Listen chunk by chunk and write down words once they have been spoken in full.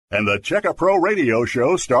And the Check a Pro Radio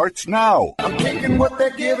Show starts now. I'm taking what they're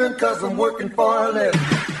giving because I'm working for a living.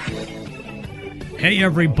 Hey,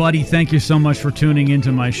 everybody. Thank you so much for tuning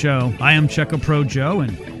into my show. I am Check a Pro Joe,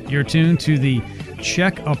 and you're tuned to the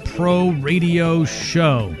Check a Pro Radio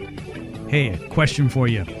Show. Hey, a question for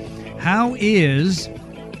you. How is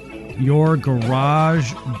your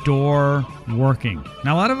garage door working?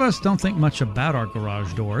 Now, a lot of us don't think much about our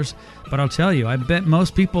garage doors, but I'll tell you, I bet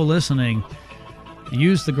most people listening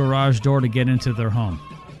use the garage door to get into their home.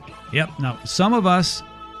 Yep. Now, some of us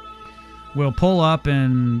will pull up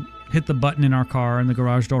and hit the button in our car and the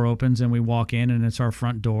garage door opens and we walk in and it's our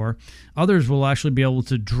front door. Others will actually be able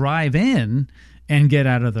to drive in and get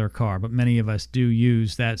out of their car, but many of us do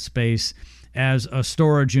use that space as a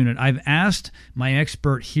storage unit. I've asked my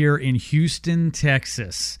expert here in Houston,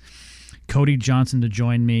 Texas, Cody Johnson, to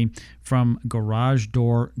join me from Garage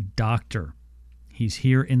Door Doctor. He's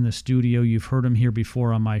here in the studio. You've heard him here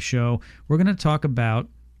before on my show. We're going to talk about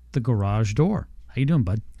the garage door. How you doing,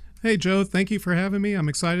 bud? Hey, Joe. Thank you for having me. I'm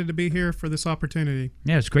excited to be here for this opportunity.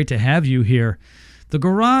 Yeah, it's great to have you here. The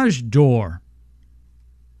garage door.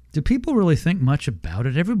 Do people really think much about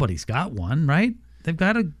it? Everybody's got one, right? They've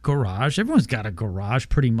got a garage. Everyone's got a garage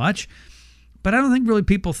pretty much. But I don't think really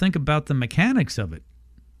people think about the mechanics of it.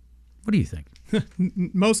 What do you think?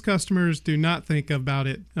 Most customers do not think about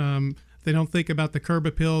it. They don't think about the curb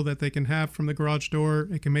appeal that they can have from the garage door.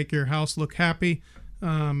 It can make your house look happy.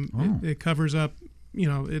 It covers up,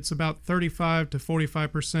 it's about 35 to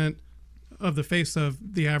 45% of the face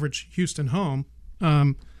of the average Houston home.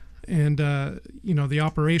 The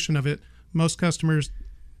operation of it, most customers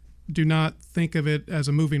do not think of it as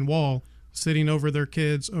a moving wall sitting over their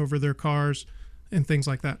kids, over their cars, and things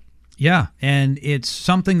like that. Yeah, and it's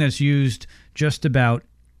something that's used just about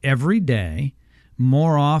every day,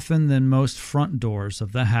 more often than most front doors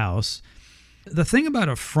of the house. The thing about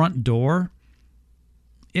a front door,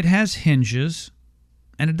 it has hinges,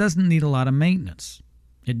 and it doesn't need a lot of maintenance.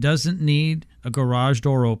 It doesn't need a garage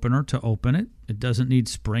door opener to open it. It doesn't need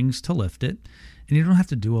springs to lift it, and you don't have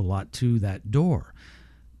to do a lot to that door.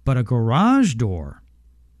 But a garage door,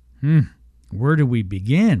 where do we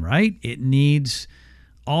begin, right? It needs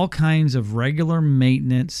all kinds of regular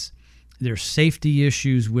maintenance. There's safety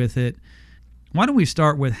issues with it. Why don't we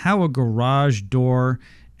start with how a garage door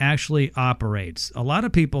actually operates? A lot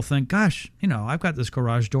of people think, gosh, I've got this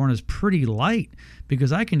garage door and it's pretty light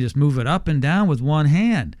because I can just move it up and down with one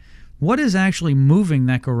hand. What is actually moving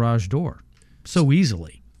that garage door so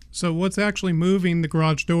easily? So what's actually moving the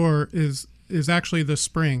garage door is actually the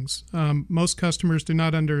springs. Most customers do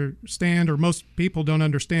not understand, or most people don't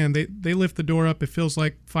understand. They lift the door up. It feels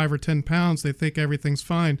like 5 or 10 pounds. They think everything's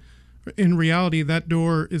fine. In reality, that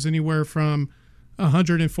door is anywhere from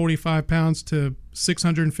 145 pounds to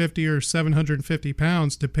 650 or 750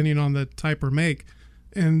 pounds, depending on the type or make.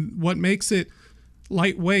 And what makes it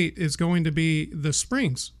lightweight is going to be the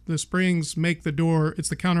springs. The springs make the door, it's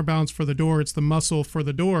the counterbalance for the door, it's the muscle for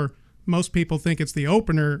the door. Most people think it's the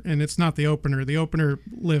opener, and it's not the opener. The opener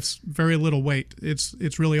lifts very little weight.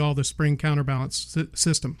 It's really all the spring counterbalance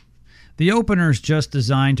system. The opener is just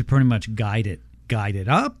designed to pretty much guide it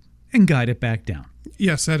up and guide it back down.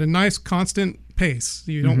 Yes, at a nice constant pace.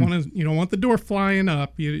 You don't want the door flying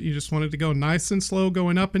up. You just want it to go nice and slow,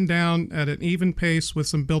 going up and down at an even pace with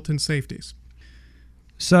some built-in safeties.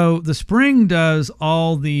 So the spring does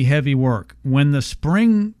all the heavy work. When the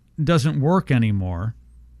spring doesn't work anymore,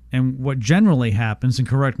 and what generally happens, and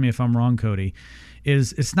correct me if I'm wrong, Cody,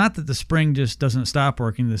 is it's not that the spring just doesn't stop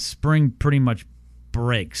working. The spring pretty much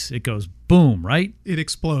breaks. It goes boom, right? It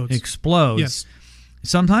explodes. Yes.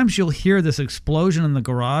 Sometimes you'll hear this explosion in the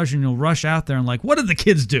garage and you'll rush out there and what did the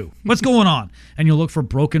kids do? What's going on? And you'll look for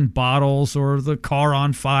broken bottles or the car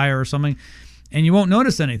on fire or something, and you won't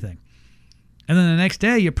notice anything. And then the next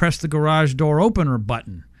day you press the garage door opener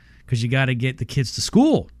button because you got to get the kids to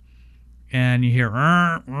school. And you hear,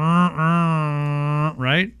 right?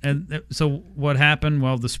 And so what happened?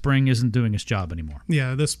 Well, the spring isn't doing its job anymore.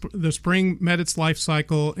 Yeah, the spring met its life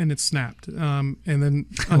cycle and it snapped. And then,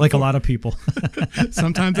 like a lot of people,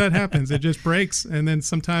 sometimes that happens. It just breaks. And then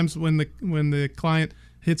sometimes when the client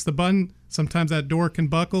hits the button, sometimes that door can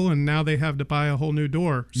buckle, and now they have to buy a whole new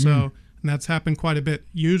door. So and that's happened quite a bit.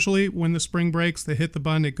 Usually, when the spring breaks, they hit the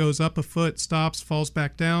button, it goes up a foot, stops, falls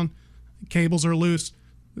back down, cables are loose.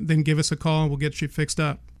 Then give us a call and we'll get you fixed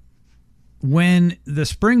up. When the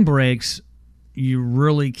spring breaks, you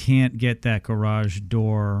really can't get that garage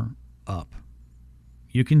door up.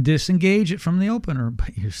 You can disengage it from the opener,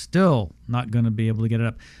 but you're still not going to be able to get it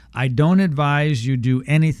up. I don't advise you do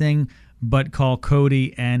anything but call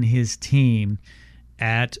Cody and his team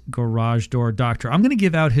at Garage Door Doctor. I'm going to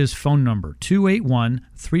give out his phone number,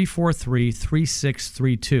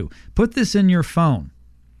 281-343-3632. Put this in your phone.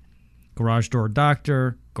 Garage Door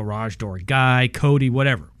Doctor, Garage Door Guy, Cody,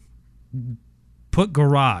 whatever. Put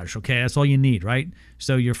garage, okay? That's all you need, right?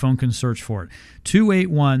 So your phone can search for it.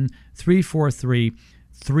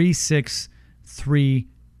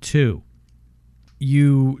 281-343-3632.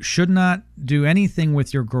 You should not do anything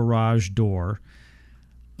with your garage door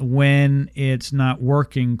when it's not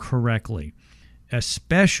working correctly,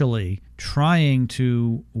 especially trying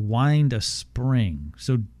to wind a spring.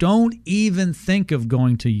 So don't even think of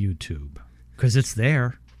going to YouTube because it's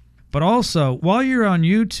there. But also, while you're on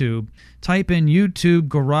YouTube, type in YouTube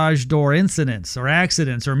garage door incidents or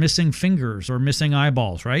accidents or missing fingers or missing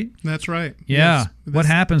eyeballs, right? That's right. Yeah. Yes. What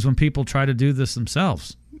happens when people try to do this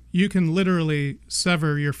themselves? You can literally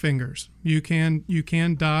sever your fingers. You can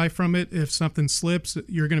die from it. If something slips,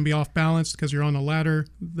 you're going to be off balance because you're on a ladder.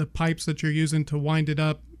 The pipes that you're using to wind it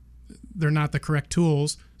up, they're not the correct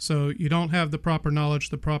tools. So you don't have the proper knowledge,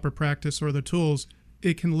 the proper practice, or the tools.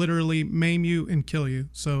 It can literally maim you and kill you.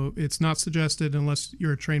 So it's not suggested unless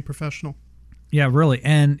you're a trained professional. Yeah, really.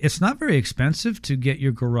 And it's not very expensive to get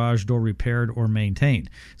your garage door repaired or maintained.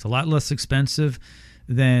 It's a lot less expensive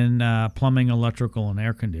than plumbing, electrical, and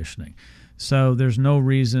air conditioning. So there's no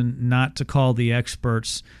reason not to call the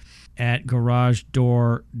experts at Garage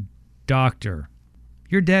Door Doctor.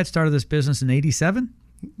 Your dad started this business in 87?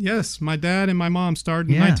 Yes, my dad and my mom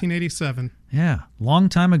started in 1987. Yeah, long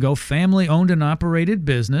time ago, family-owned and operated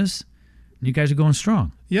business. You guys are going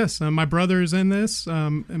strong. Yes, my brother is in this,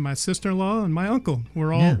 and my sister-in-law and my uncle.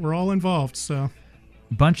 We're all involved. So,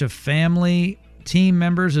 bunch of family team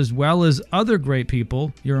members as well as other great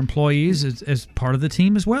people, your employees, as part of the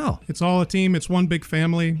team as well. It's all a team. It's one big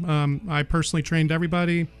family. I personally trained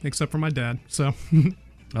everybody except for my dad. So.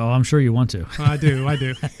 Oh, I'm sure you want to. I do.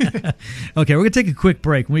 Okay, we're going to take a quick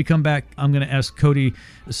break. When we come back, I'm going to ask Cody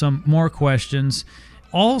some more questions.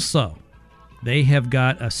 Also, they have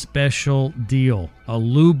got a special deal, a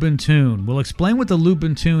lube and tune. We'll explain what the lube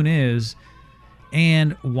and tune is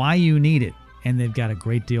and why you need it. And they've got a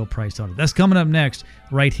great deal priced on it. That's coming up next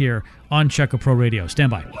right here on Check Pro Radio.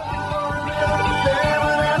 Stand by.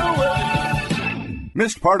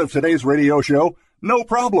 Missed part of today's radio show? No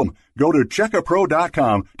problem. Go to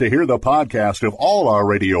checkapro.com to hear the podcast of all our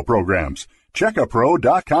radio programs.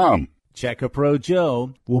 Checkapro.com. Check-A-Pro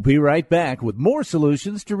Joe will be right back with more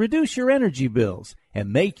solutions to reduce your energy bills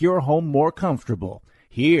and make your home more comfortable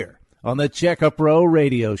here on the Check-A-Pro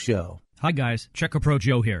Radio Show. Hi guys, Check-A-Pro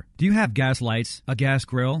Joe here. Do you have gas lights, a gas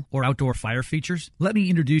grill, or outdoor fire features? Let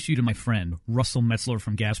me introduce you to my friend, Russell Metzler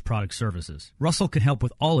from Gas Product Services. Russell can help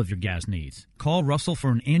with all of your gas needs. Call Russell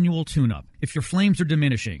for an annual tune-up. If your flames are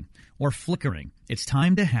diminishing or flickering, it's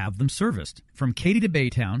time to have them serviced. From Katy to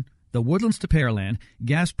Baytown, the Woodlands to Pearland,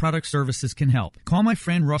 Gas Product Services can help. Call my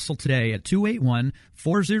friend Russell today at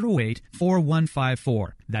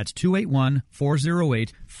 281-408-4154. That's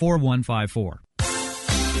 281-408-4154.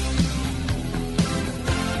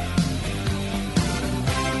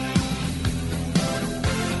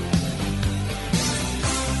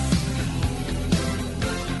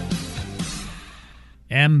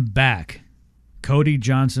 Am back. Cody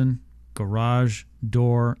Johnson, Garage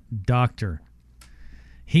Door Doctor.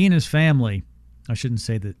 He and his family, I shouldn't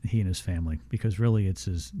say that he and his family, because really it's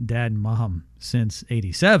his dad and mom since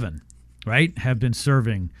 87, right? Have been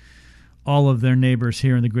serving all of their neighbors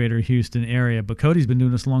here in the greater Houston area. But Cody's been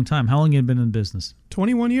doing this a long time. How long have you been in business?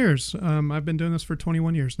 21 years. I've been doing this for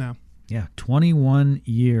 21 years now. Yeah, 21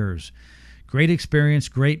 years. Great experience,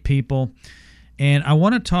 great people. And I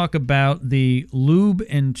want to talk about the Lube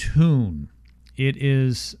and Tune. It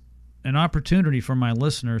is an opportunity for my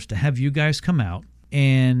listeners to have you guys come out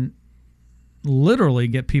and literally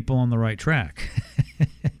get people on the right track,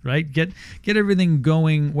 right? Get everything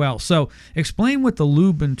going well. So explain what the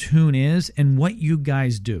Lube and Tune is and what you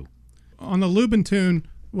guys do. On the Lube and Tune,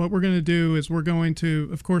 what we're going to do is we're going to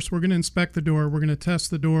inspect the door. We're going to test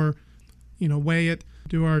the door, weigh it,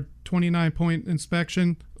 do our 29-point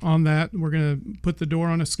inspection on that. We're going to put the door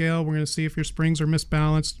on a scale. We're going to see if your springs are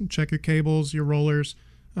misbalanced, check your cables, your rollers,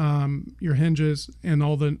 your hinges, and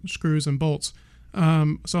all the screws and bolts.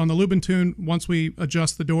 So on the Lube and Tune, once we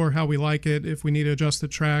adjust the door how we like it, if we need to adjust the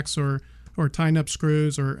tracks or tighten up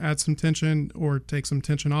screws or add some tension or take some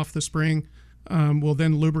tension off the spring, we'll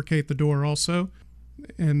then lubricate the door also,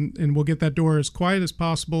 and we'll get that door as quiet as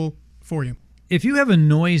possible for you. If you have a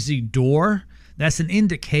noisy door, that's an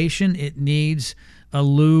indication it needs a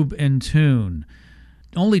Lube and Tune.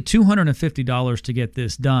 Only $250 to get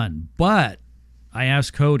this done, but I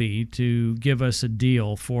asked Cody to give us a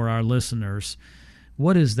deal for our listeners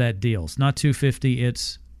What is that deal? It's not $250.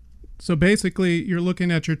 It's So basically, you're looking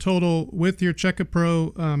at your total with your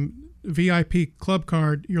CheckAPro VIP club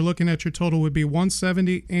card. You're looking at your total would be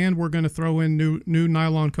 $170, and we're going to throw in new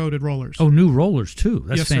nylon coated rollers. Oh, new rollers too.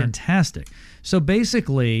 That's Yes, fantastic. Sir. So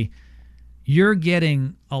basically, you're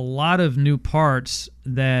getting a lot of new parts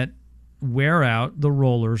that wear out. The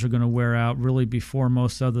rollers are going to wear out really before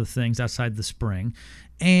most other things outside the spring,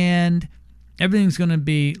 and everything's going to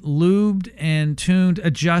be lubed and tuned,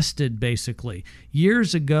 adjusted, basically.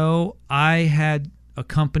 Years ago, I had a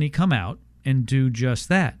company come out and do just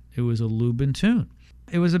that. It was a lube and tune.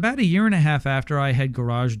 It was about a year and a half after I had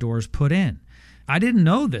garage doors put in. I didn't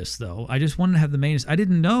know this, though. I just wanted to have the maintenance. I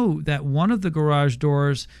didn't know that one of the garage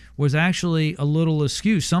doors was actually a little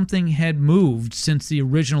askew. Something had moved since the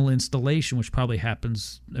original installation, which probably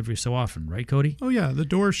happens every so often, right, Cody? Oh, yeah. The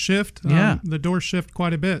doors shift. Yeah. The doors shift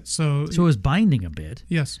quite a bit. So it was binding a bit.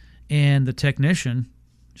 Yes. And the technician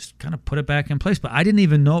just kind of put it back in place. But I didn't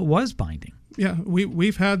even know it was binding. Yeah.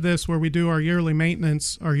 We've had this where we do our yearly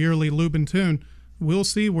maintenance, our yearly lube and tune. We'll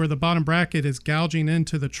see where the bottom bracket is gouging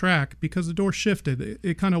into the track because the door shifted.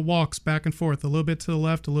 It kind of walks back and forth, a little bit to the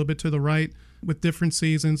left, a little bit to the right, with different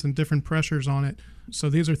seasons and different pressures on it. So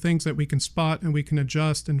these are things that we can spot and we can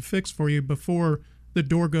adjust and fix for you before the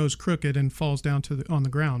door goes crooked and falls down on the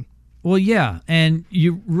ground. Well, yeah, and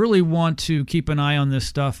you really want to keep an eye on this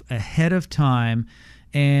stuff ahead of time.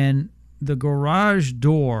 And the garage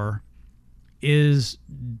door is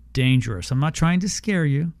dangerous. I'm not trying to scare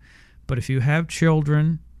you. But if you have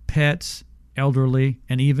children, pets, elderly,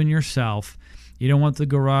 and even yourself, you don't want the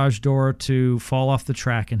garage door to fall off the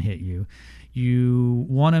track and hit you. You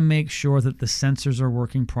want to make sure that the sensors are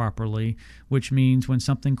working properly, which means when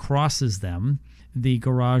something crosses them, the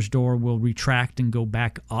garage door will retract and go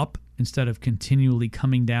back up instead of continually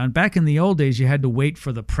coming down. Back in the old days, you had to wait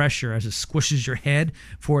for the pressure as it squishes your head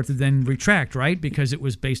for it to then retract, right? Because it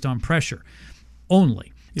was based on pressure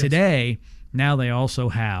only. Yes. Today, now they also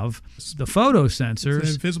have the photo sensors. It's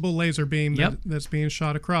an invisible laser beam that's being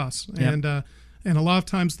shot across. Yep. And a lot of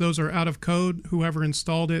times those are out of code. Whoever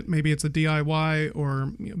installed it, maybe it's a DIY or a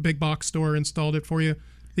big box store installed it for you.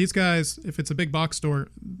 These guys, if it's a big box store,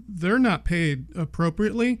 they're not paid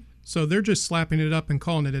appropriately, so they're just slapping it up and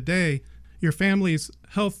calling it a day. Your family's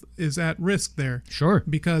health is at risk there. Sure.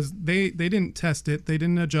 Because they didn't test it, they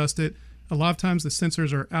didn't adjust it. A lot of times the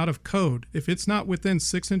sensors are out of code. If it's not within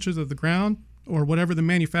 6 inches of the ground or whatever the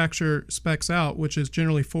manufacturer specs out, which is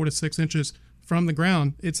generally 4 to 6 inches from the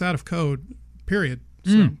ground, it's out of code, period.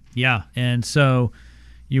 So. Yeah, and so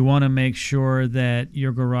you want to make sure that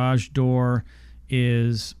your garage door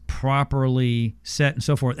is properly set and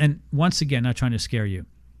so forth. And once again, not trying to scare you,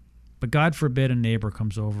 but God forbid a neighbor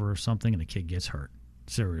comes over or something and a kid gets hurt,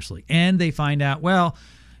 seriously. And they find out, well,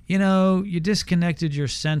 you know, you disconnected your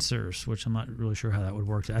sensors, which I'm not really sure how that would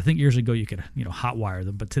work. I think years ago you could, hot wire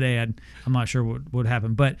them, but today I'm not sure what would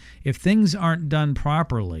happen. But if things aren't done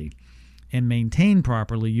properly and maintained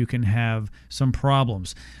properly, you can have some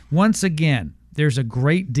problems. Once again, there's a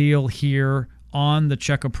great deal here on the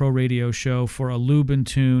CheckAPro radio show for a lube and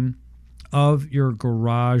tune of your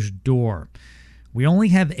garage door. We only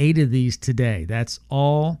have 8 of these today. That's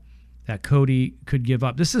all that Cody could give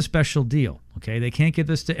up. This is a special deal, okay? They can't give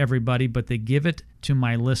this to everybody, but they give it to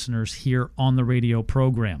my listeners here on the radio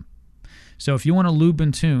program. So if you want to lube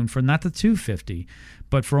and tune for not the $250,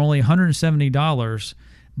 but for only $170,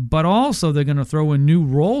 but also they're going to throw in new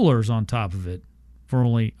rollers on top of it for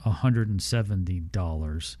only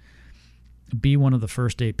 $170, be one of the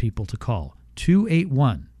first 8 people to call.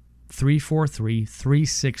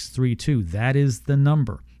 281-343-3632. That is the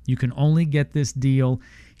number. You can only get this deal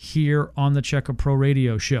here on the CheckAPro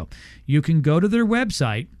radio show. You can go to their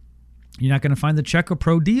website. You're not going to find the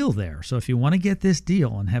CheckAPro deal there. So if you want to get this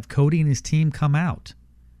deal and have Cody and his team come out,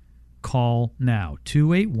 call now.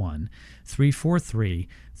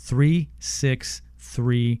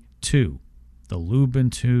 281-343-3632. The lube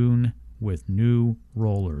and tune with new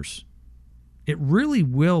rollers. It really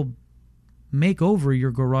will make over your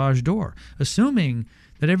garage door, assuming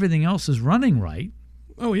that everything else is running right.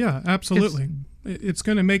 Oh, yeah, absolutely. It's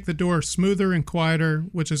going to make the door smoother and quieter,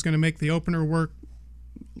 which is going to make the opener work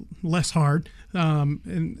less hard,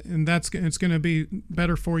 and it's going to be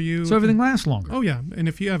better for you. So everything lasts longer. Oh, yeah, and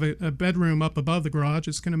if you have a bedroom up above the garage,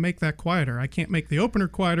 it's going to make that quieter. I can't make the opener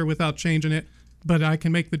quieter without changing it, but I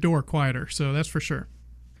can make the door quieter, so that's for sure.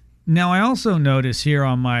 Now, I also notice here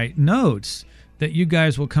on my notes that you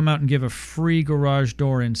guys will come out and give a free garage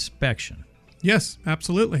door inspection. Yes,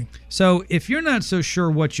 absolutely. So if you're not so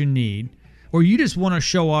sure what you need, or you just want to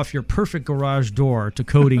show off your perfect garage door to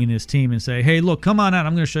Cody and his team and say, hey, look, come on out,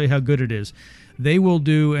 I'm going to show you how good it is, they will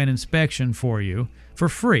do an inspection for you for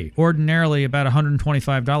free. Ordinarily, about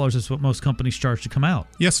 $125 is what most companies charge to come out.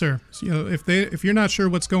 Yes, sir. So, if you're not sure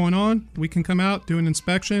what's going on, we can come out, do an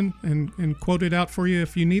inspection, and quote it out for you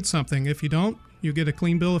if you need something. If you don't, you get a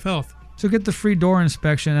clean bill of health. So get the free door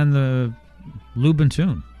inspection and the lube and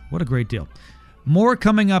tune. What a great deal. More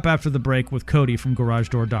coming up after the break with Cody from Garage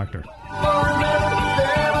Door Doctor.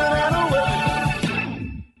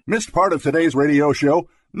 Missed part of today's radio show?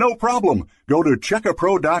 No problem. Go to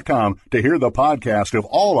checkapro.com to hear the podcast of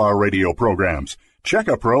all our radio programs.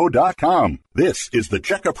 Checkapro.com. This is the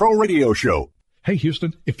Checkapro Radio Show. Hey,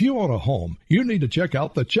 Houston, if you own a home, you need to check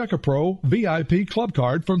out the Checkapro VIP Club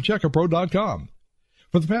Card from checkapro.com.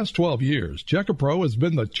 For the past 12 years, Checkapro has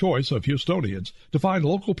been the choice of Houstonians to find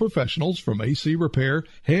local professionals from AC repair,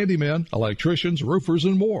 handymen, electricians, roofers,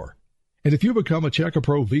 and more. And if you become a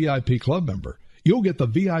Checkapro VIP Club member, you'll get the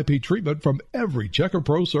VIP treatment from every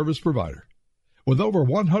Checkapro service provider. With over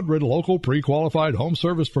 100 local pre-qualified home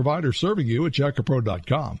service providers serving you at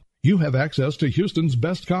checkapro.com, you have access to Houston's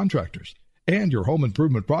best contractors, and your home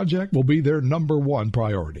improvement project will be their #1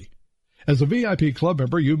 priority. As a VIP club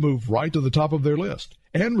member, you move right to the top of their list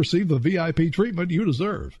and receive the VIP treatment you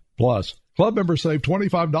deserve. Plus, club members save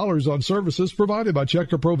 $25 on services provided by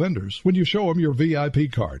Checkapro vendors when you show them your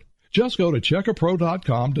VIP card. Just go to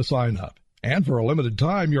checkapro.com to sign up. And for a limited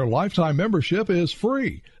time, your lifetime membership is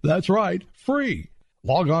free. That's right, free.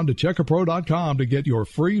 Log on to checkapro.com to get your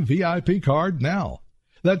free VIP card now.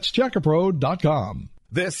 That's checkapro.com.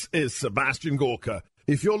 This is Sebastian Gorka.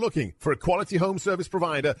 If you're looking for a quality home service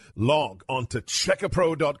provider, log on to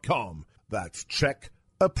checkapro.com. That's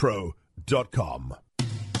checkapro.com.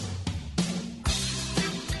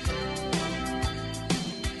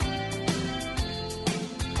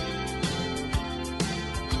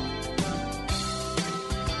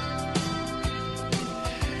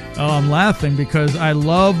 Oh, I'm laughing because I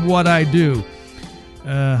love what I do.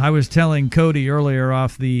 I was telling Cody earlier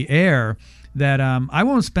off the air that I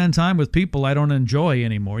won't spend time with people I don't enjoy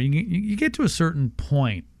anymore. You get to a certain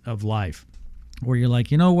point of life where you're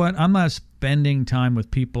like, you know what? I'm not spending time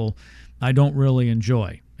with people I don't really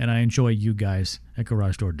enjoy. And I enjoy you guys at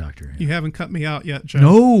Garage Door Doctor. You haven't cut me out yet,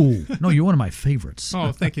 Joe. No, you're one of my favorites.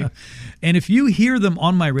 Oh, thank you. And if you hear them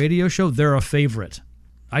on my radio show, they're a favorite.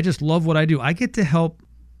 I just love what I do. I get to help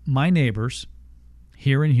my neighbors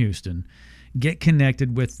here in Houston get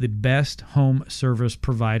connected with the best home service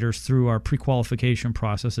providers through our pre-qualification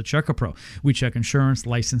process at Checkapro. We check insurance,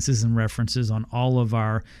 licenses, and references on all of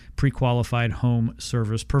our pre-qualified home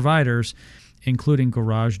service providers, including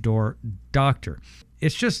Garage Door Doctor.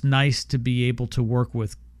 It's just nice to be able to work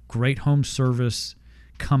with great home service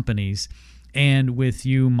companies and with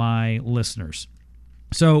you, my listeners.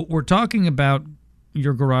 So we're talking about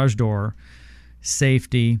your garage door,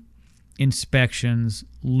 safety, inspections,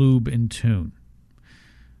 lube, and tune.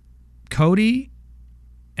 Cody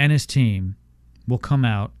and his team will come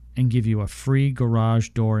out and give you a free garage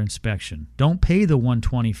door inspection. Don't pay the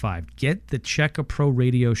 $125. Get the Checkapro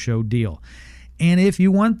Radio Show deal. And if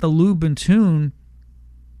you want the lube and tune,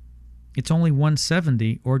 it's only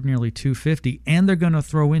 $170, ordinarily $250, and they're going to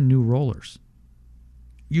throw in new rollers.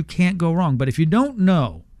 You can't go wrong. But if you don't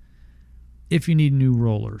know if you need new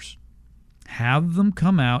rollers, have them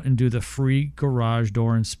come out and do the free garage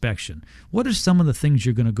door inspection. What are some of the things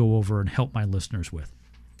you're going to go over and help my listeners with?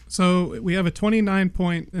 So we have a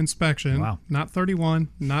 29-point inspection. Wow. Not 31,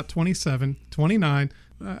 not 27, 29.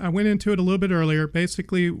 I went into it a little bit earlier.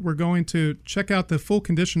 Basically, we're going to check out the full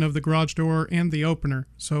condition of the garage door and the opener.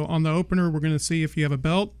 So on the opener, we're going to see if you have a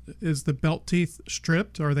belt. Is the belt teeth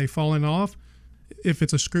stripped? Are they falling off? If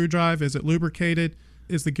it's a screw drive, is it lubricated?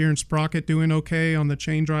 Is the gear and sprocket doing okay on the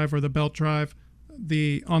chain drive or the belt drive?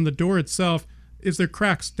 On the door itself, is there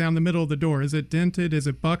cracks down the middle of the door? Is it dented? Is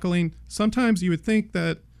it buckling? Sometimes you would think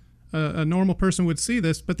that a normal person would see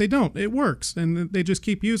this, but they don't. It works, and they just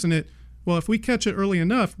keep using it. Well, if we catch it early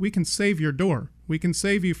enough, we can save your door. We can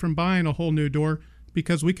save you from buying a whole new door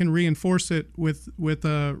because we can reinforce it with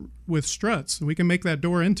struts. We can make that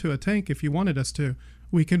door into a tank if you wanted us to.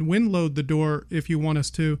 We can wind load the door if you want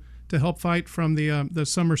us to help fight from the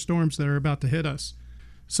summer storms that are about to hit us.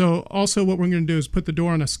 So also what we're going to do is put the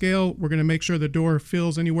door on a scale. We're going to make sure the door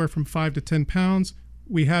fills anywhere from 5 to 10 pounds.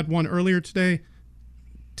 We had one earlier today,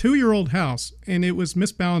 2-year-old house, and it was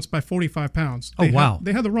misbalanced by 45 pounds. Wow.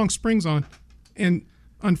 They had the wrong springs on. And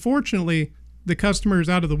unfortunately, the customer is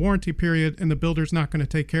out of the warranty period and the builder's not going to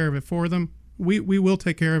take care of it for them. We will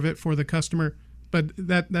take care of it for the customer, but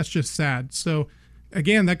that's just sad. So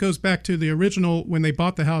again, that goes back to the original when they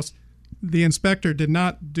bought the house. The inspector did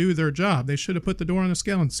not do their job. They should have put the door on a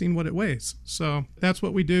scale and seen what it weighs. So that's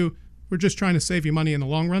what we do. We're just trying to save you money in the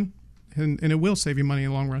long run, and it will save you money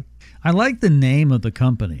in the long run. I like the name of the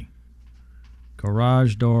company,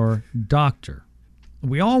 Garage Door Doctor.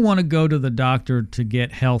 We all want to go to the doctor to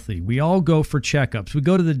get healthy. We all go for checkups. We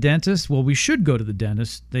go to the dentist. Well, we should go to the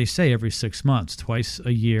dentist, they say, every 6 months, twice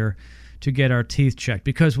a year, to get our teeth checked.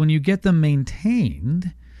 Because when you get them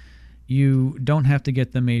maintained, you don't have to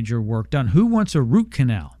get the major work done. Who wants a root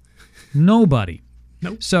canal? Nobody.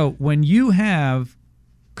 Nope. So when you have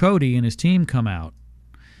Cody and his team come out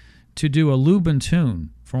to do a lube and tune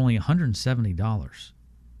for only $170,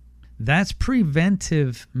 that's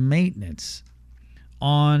preventive maintenance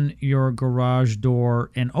on your garage door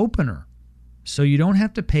and opener. So you don't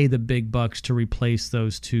have to pay the big bucks to replace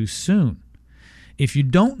those too soon. If you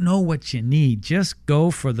don't know what you need, just go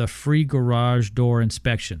for the free garage door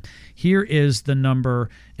inspection. Here is the number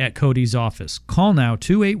at Cody's office. Call now,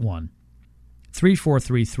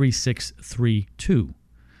 281-343-3632.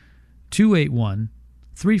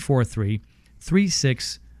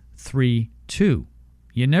 281-343-3632.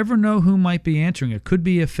 You never know who might be answering. It could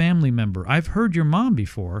be a family member. I've heard your mom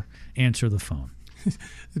before answer the phone.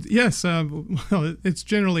 Yes, well, it's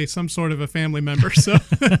generally some sort of a family member. So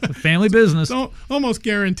family business. Almost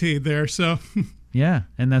guaranteed there. So yeah,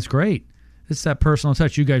 and that's great. It's that personal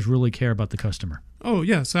touch. You guys really care about the customer. Oh,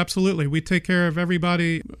 yes, absolutely. We take care of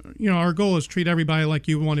everybody. Our goal is treat everybody like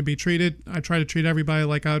you want to be treated. I try to treat everybody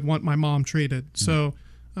like I'd want my mom treated. So,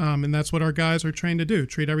 and that's what our guys are trained to do.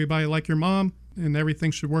 Treat everybody like your mom, and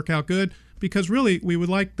everything should work out good. Because really, we would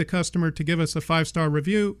like the customer to give us a 5-star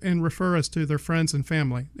review and refer us to their friends and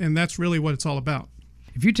family. And that's really what it's all about.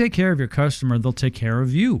 If you take care of your customer, they'll take care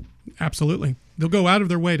of you. Absolutely. They'll go out of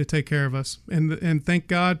their way to take care of us. And thank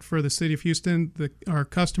God for the city of Houston, our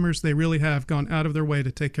customers, they really have gone out of their way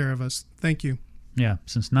to take care of us. Thank you. Yeah,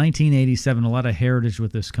 since 1987, a lot of heritage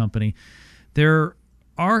with this company. There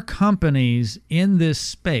are companies in this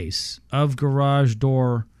space of garage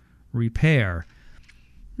door repair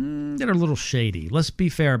that are a little shady. Let's be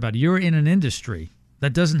fair about it. You're in an industry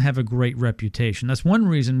that doesn't have a great reputation. That's one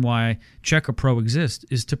reason why Check-A-Pro exists,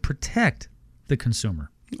 is to protect the consumer.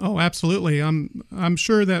 Oh, absolutely. I'm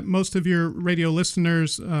sure that most of your radio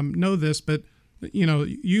listeners know this, but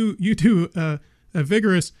you do a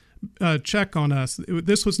vigorous check on us.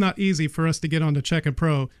 This was not easy for us to get onto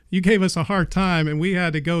Check-A-Pro. You gave us a hard time, and we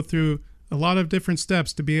had to go through a lot of different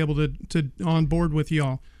steps to be able to on board with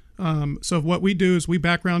y'all. So what we do is we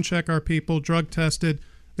background check our people, drug tested.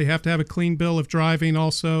 They have to have a clean bill of driving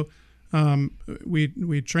also.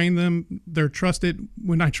 We train them. They're trusted.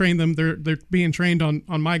 When I train them, they're being trained on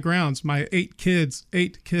my grounds. My 8 kids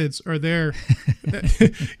are there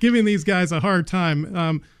giving these guys a hard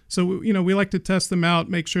time. So we like to test them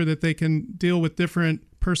out, make sure that they can deal with different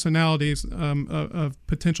personalities of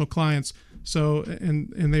potential clients. So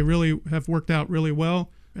and they really have worked out really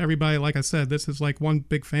well. Everybody, like I said, this is like one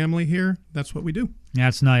big family here. That's what we do.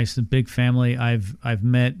 That's nice. A big family. I've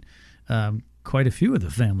met quite a few of the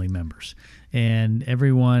family members, and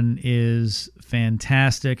everyone is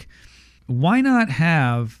fantastic. Why not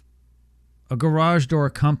have a garage door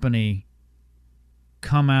company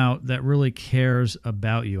come out that really cares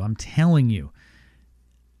about you? I'm telling you,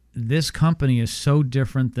 this company is so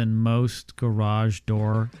different than most garage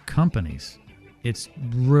door companies. It's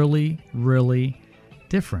really, really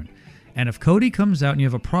different. And if Cody comes out and you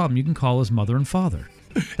have a problem, you can call his mother and father.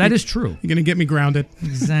 That is true. You're going to get me grounded.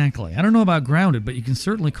 Exactly. I don't know about grounded, but you can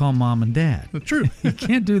certainly call mom and dad. That's true. You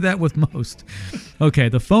can't do that with most. Okay,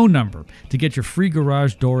 the phone number to get your free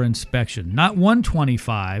garage door inspection. Not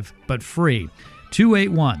 $125, but free.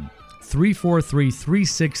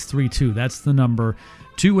 281-343-3632. That's the number.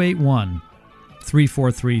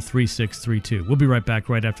 281-343-3632. We'll be right back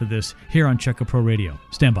right after this here on Check-A-Pro Radio.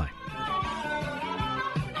 Stand by.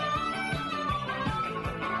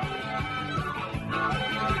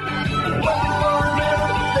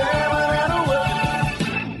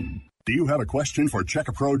 Do you have a question for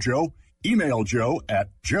Check-A-Pro Joe? Email Joe at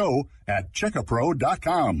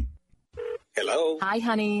joe@checkapro.com. Hello? Hi,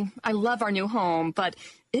 honey. I love our new home, but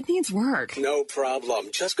it needs work. No problem.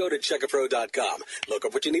 Just go to checkapro.com. Look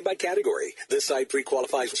up what you need by category. This site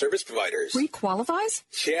pre-qualifies service providers. Pre-qualifies?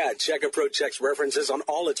 Yeah, Check-A-Pro checks references on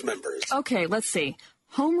all its members. Okay, let's see.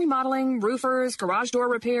 Home remodeling, roofers, garage door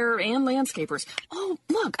repair, and landscapers. Oh,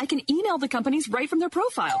 look, I can email the companies right from their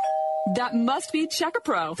profile. That must be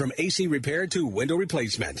Check-A-Pro. From AC repair to window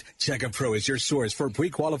replacement, Check-A-Pro is your source for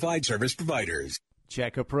pre-qualified service providers.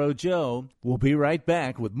 Check-A-Pro Joe will be right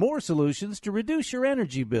back with more solutions to reduce your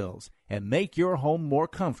energy bills and make your home more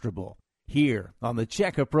comfortable here on the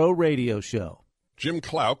Check-A-Pro Radio Show. Jim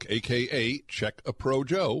Clouk, a.k.a. Check-A-Pro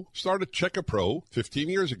Joe, started Check-A-Pro 15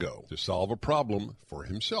 years ago to solve a problem for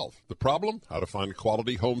himself. The problem? How to find a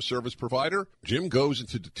quality home service provider? Jim goes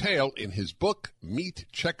into detail in his book, Meet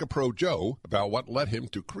Check-A-Pro Joe, about what led him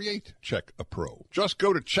to create Check-A-Pro. Just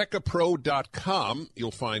go to checkapro.com.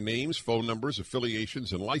 You'll find names, phone numbers,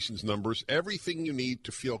 affiliations, and license numbers, everything you need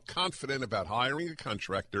to feel confident about hiring a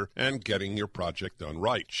contractor and getting your project done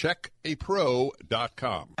right.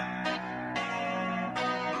 Checkapro.com.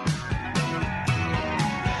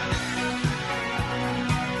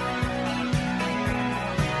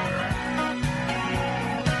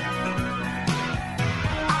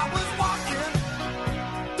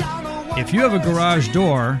 If you have a garage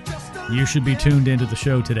door, you should be tuned into the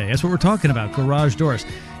show today. That's what we're talking about, garage doors.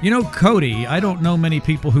 You know, Cody, I don't know many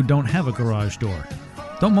people who don't have a garage door.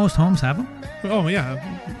 Don't most homes have them? Oh,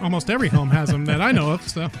 yeah. Almost every home has them that I know of.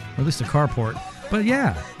 So, or at least a carport. But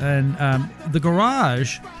yeah, and the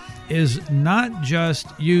garage is not just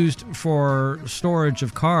used for storage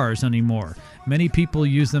of cars anymore. Many people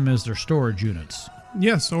use them as their storage units.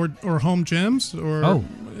 Yes, or home gyms, or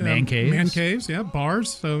man caves. Man caves, yeah,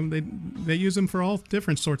 bars. So they use them for all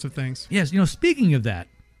different sorts of things. Yes, you know, speaking of that,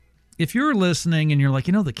 if you're listening and you're like,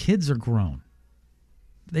 you know, the kids are grown,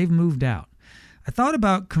 they've moved out. I thought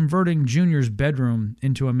about converting Junior's bedroom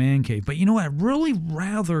into a man cave, but you know what? I'd really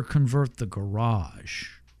rather convert the garage.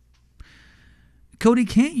 Cody,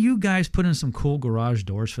 can't you guys put in some cool garage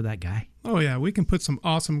doors for that guy? Oh, yeah. We can put some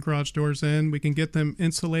awesome garage doors in. We can get them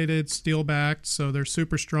insulated, steel-backed, so they're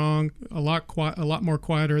super strong, a lot more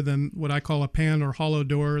quieter than what I call a pan or hollow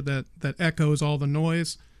door that echoes all the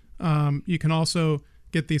noise. You can also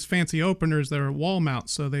get these fancy openers that are wall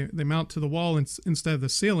mounts, so they mount to the wall instead of the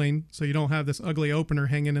ceiling, so you don't have this ugly opener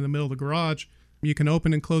hanging in the middle of the garage. You can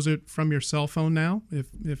open and close it from your cell phone now,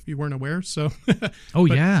 if you weren't aware. So,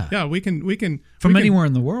 yeah, we can from anywhere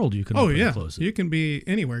in the world. You can open and close it. You can be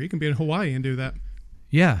anywhere. You can be in Hawaii and do that.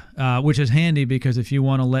 Yeah, which is handy because if you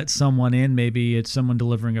want to let someone in, maybe it's someone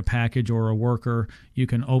delivering a package or a worker, you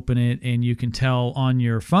can open it and you can tell on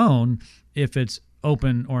your phone if it's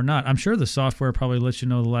open or not. I'm sure the software probably lets you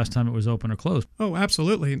know the last time it was open or closed. Oh,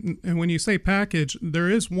 absolutely. And when you say package, there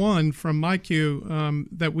is one from MyQ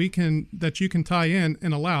that you can tie in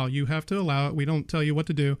and allow. You have to allow it. We don't tell you what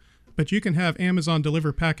to do, but you can have Amazon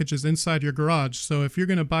deliver packages inside your garage. So if you're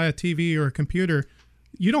going to buy a TV or a computer,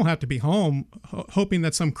 you don't have to be home hoping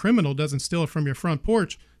that some criminal doesn't steal it from your front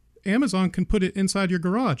porch. Amazon can put it inside your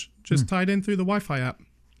garage, just tied in through the Wi-Fi app.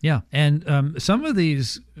 Yeah, and some of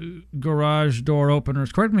these garage door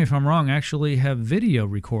openers, correct me if I'm wrong, actually have video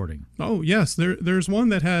recording. Oh, yes. There's one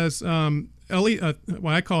that has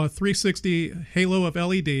what I call a 360 halo of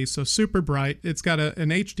LEDs, so super bright. It's got an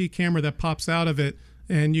HD camera that pops out of it,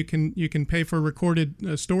 and you can pay for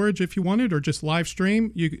recorded storage if you want it, or just live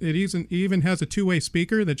stream. It even has a two-way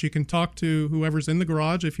speaker that you can talk to whoever's in the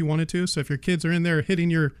garage if you wanted to. So if your kids are in there hitting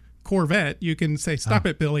your Corvette, you can say, "Stop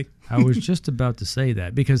it, Billy." I was just about to say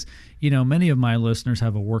that because, you know, many of my listeners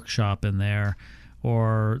have a workshop in there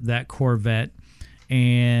or that Corvette,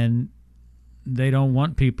 and they don't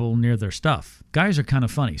want people near their stuff. Guys are kind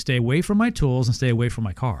of funny. Stay away from my tools and stay away from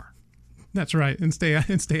my car. That's right, and stay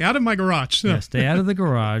out of my garage. Yeah, stay out of the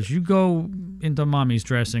garage. You go into mommy's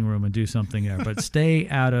dressing room and do something there, but stay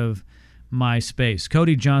out of my space.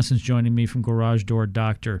 Cody Johnson's joining me from Garage Door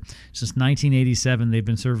Doctor. Since 1987, they've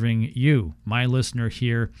been serving you, my listener,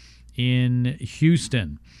 here in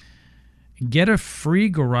Houston. Get a free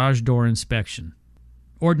garage door inspection.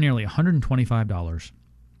 Ordinarily $125.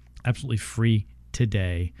 Absolutely free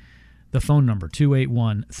today. The phone number,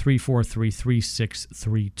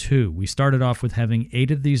 281-343-3632. We started off with having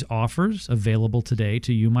 8 of these offers available today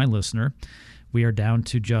to you, my listener. We are down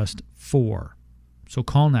to just 4. So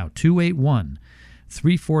call now,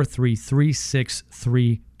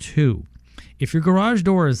 281-343-3632. If your garage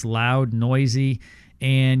door is loud, noisy,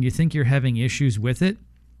 and you think you're having issues with it,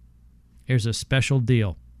 here's a special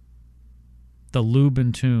deal. The Lube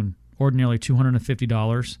and Tune, ordinarily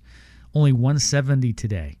 $250, only $170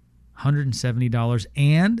 today, $170,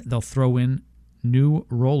 and they'll throw in new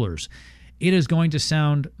rollers. It is going to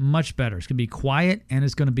sound much better. It's going to be quiet, and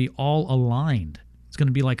it's going to be all aligned. It's going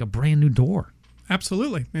to be like a brand new door.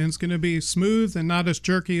 Absolutely, and it's going to be smooth and not as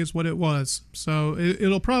jerky as what it was. So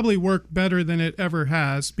it'll probably work better than it ever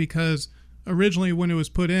has, because originally when it was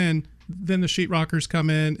put in, then the sheetrockers come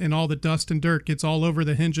in and all the dust and dirt gets all over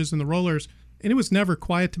the hinges and the rollers, and it was never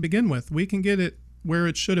quiet to begin with. We can get it where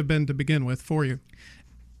it should have been to begin with for you.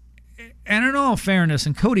 And in all fairness,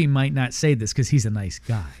 and Cody might not say this because he's a nice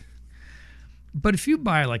guy, but if you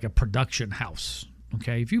buy like a production house,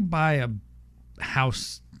 okay, if you buy a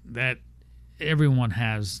house that everyone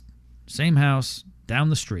has. Same house, down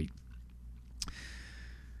the street.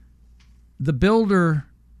 The builder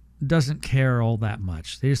doesn't care all that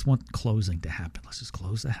much. They just want closing to happen. Let's just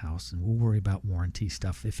close the house and we'll worry about warranty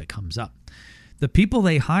stuff if it comes up. The people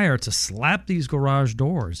they hire to slap these garage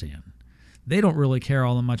doors in, they don't really care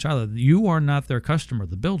all that much either. You are not their customer.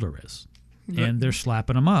 The builder is. And they're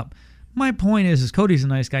slapping them up. My point is Cody's a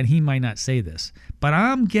nice guy and he might not say this, but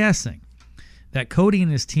I'm guessing that Cody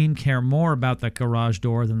and his team care more about that garage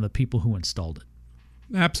door than the people who installed it.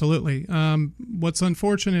 Absolutely. What's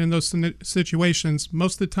unfortunate in those situations,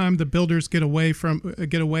 most of the time the builders get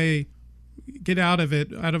out of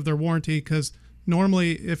their warranty, because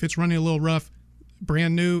normally if it's running a little rough,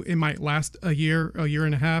 brand new, it might last a year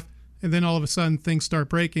and a half, and then all of a sudden things start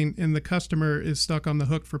breaking and the customer is stuck on the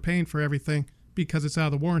hook for paying for everything because it's out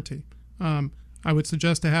of the warranty. I would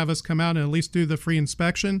suggest to have us come out and at least do the free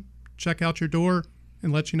inspection, check out your door,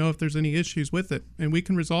 and let you know if there's any issues with it, and we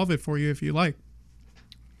can resolve it for you if you like.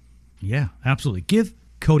 Yeah, absolutely. Give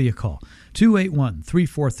Cody a call.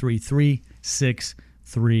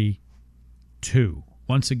 281-343-3632.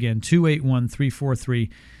 Once again,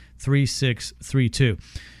 281-343-3632.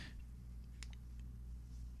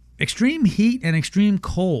 Extreme heat and extreme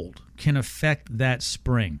cold can affect that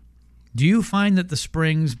spring. Do you find that the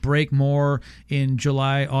springs break more in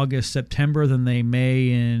July, August, September than they may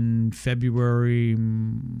in February,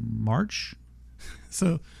 March?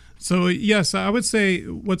 So yes, I would say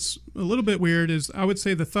what's a little bit weird is I would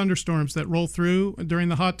say the thunderstorms that roll through during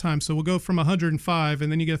the hot time. So we'll go from 105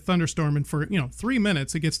 and then you get a thunderstorm and for 3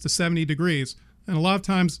 minutes it gets to 70 degrees. And a lot of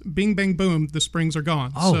times, bing, bang, boom, the springs are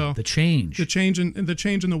gone. Oh, so the change in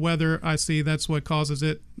the weather, I see that's what causes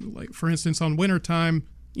it. Like for instance, on wintertime,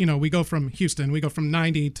 we go from Houston, we go from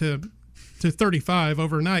 90 to 35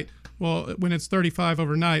 overnight. Well, when it's 35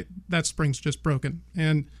 overnight, that spring's just broken.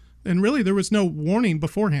 And really, there was no warning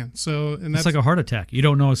beforehand. It's like a heart attack. You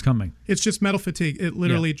don't know it's coming. It's just metal fatigue. It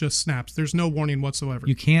literally just snaps. There's no warning whatsoever.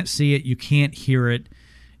 You can't see it. You can't hear it.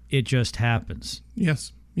 It just happens.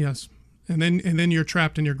 Yes. And then you're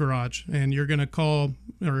trapped in your garage, and you're going to call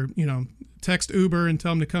or text Uber and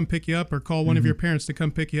tell them to come pick you up, or call one of your parents to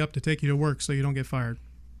come pick you up to take you to work so you don't get fired.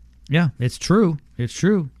 Yeah, it's true. It's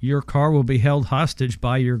true. Your car will be held hostage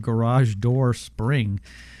by your garage door spring.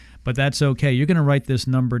 But that's okay. You're going to write this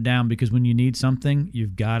number down because when you need something,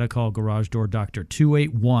 you've got to call Garage Door Doctor.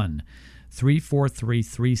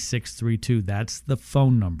 281-343-3632. That's the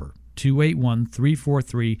phone number.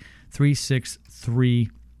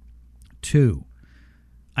 281-343-3632.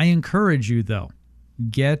 I encourage you, though,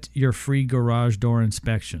 get your free garage door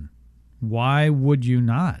inspection. Why would you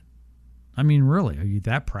not? I mean, really, are you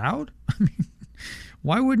that proud? I mean,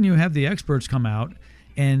 why wouldn't you have the experts come out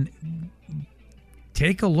and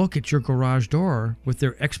take a look at your garage door with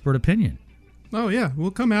their expert opinion? Oh, yeah.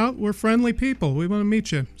 We'll come out. We're friendly people. We want to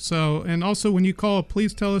meet you. So, and also when you call,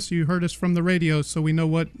 please tell us you heard us from the radio so we know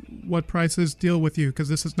what prices deal with you, because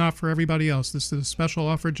this is not for everybody else. This is a special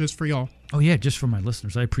offer just for y'all. Oh, yeah, just for my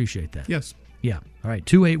listeners. I appreciate that. Yes. Yeah. All right.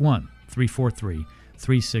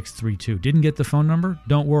 281-343-3632. Didn't get the phone number?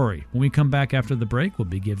 Don't worry. When we come back after the break, we'll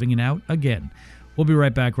be giving it out again. We'll be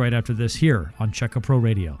right back right after this here on Check-A Pro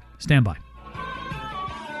Radio. Stand by.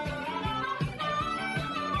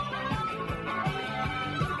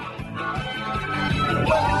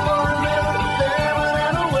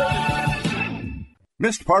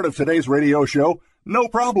 Missed part of today's radio show? No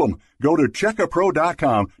problem. Go to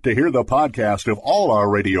checkapro.com to hear the podcast of all our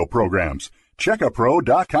radio programs.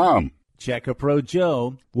 Checkapro.com. Check-A-Pro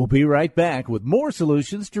Joe will be right back with more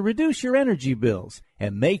solutions to reduce your energy bills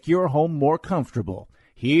and make your home more comfortable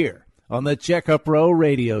here on the Check-A-Pro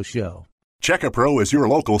Radio Show. Check-A-Pro is your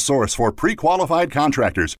local source for pre-qualified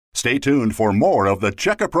contractors. Stay tuned for more of the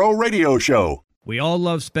Check-A-Pro Radio Show. We all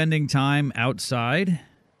love spending time outside,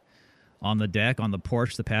 on the deck, on the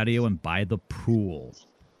porch, the patio, and by the pool.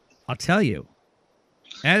 I'll tell you,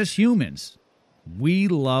 as humans, we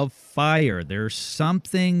love fire. There's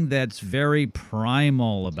something that's very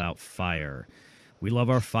primal about fire. We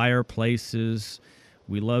love our fireplaces.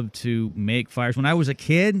 We love to make fires. When I was a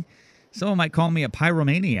kid, someone might call me a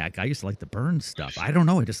pyromaniac. I used to like to burn stuff. I don't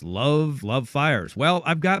know. I just love fires. Well,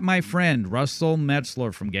 I've got my friend Russell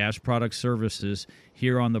Metzler from Gas Product Services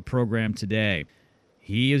here on the program today.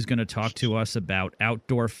 He is going to talk to us about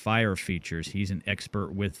outdoor fire features. He's an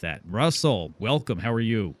expert with that. Russell, welcome. How are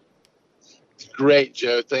you? Great,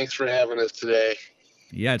 Joe. Thanks for having us today.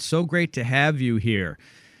 Yeah, it's so great to have you here.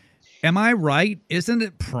 Am I right? Isn't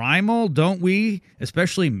it primal? Don't we,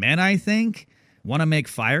 especially men, I think, want to make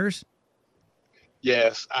fires?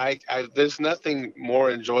 Yes, there's nothing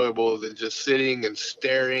more enjoyable than just sitting and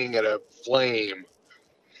staring at a flame.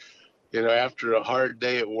 After a hard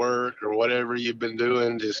day at work or whatever you've been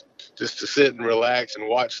doing, just to sit and relax and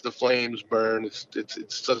watch the flames burn.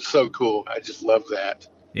 It's so cool. I just love that.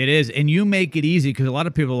 It is, and you make it easy because a lot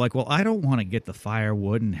of people are like, well, I don't want to get the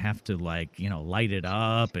firewood and have to light it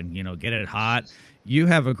up and get it hot. You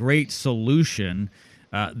have a great solution.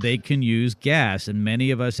 They can use gas, and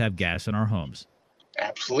many of us have gas in our homes.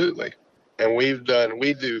 Absolutely. And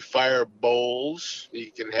we do fire bowls.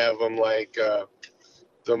 You can have them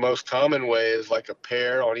the most common way is like a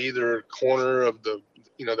pair on either corner of the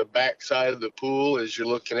back side of the pool as you're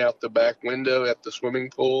looking out the back window at the swimming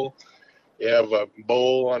pool. You have a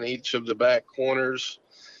bowl on each of the back corners,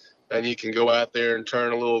 and you can go out there and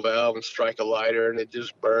turn a little valve and strike a lighter, and it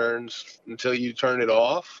just burns until you turn it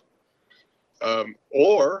off.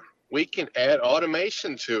 Or we can add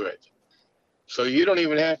automation to it. So you don't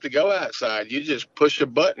even have to go outside. You just push a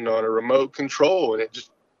button on a remote control, and it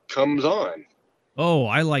just comes on. Oh,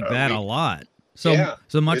 I like that a lot. So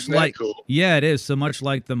much isn't that cool? Yeah, it is so much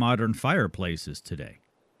like the modern fireplaces today.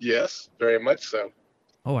 Yes, very much so.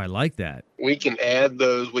 Oh, I like that. We can add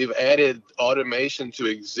those. We've added automation to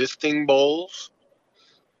existing bowls.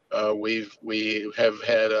 We have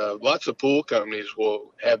had lots of pool companies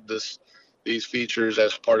will have these features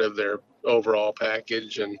as part of their overall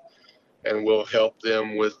package, and we'll help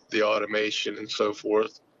them with the automation and so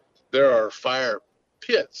forth. There are fire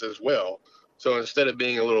pits as well. So instead of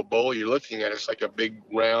being a little bowl you're looking at, it's like a big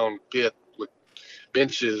round pit with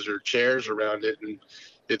benches or chairs around it, and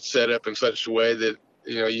it's set up in such a way that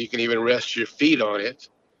you can even rest your feet on it.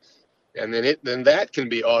 And then that can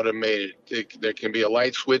be automated. There can be a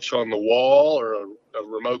light switch on the wall or a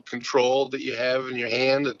remote control that you have in your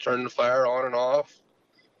hand to turn the fire on and off.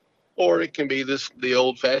 Or it can be the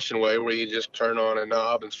old-fashioned way where you just turn on a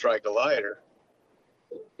knob and strike a lighter.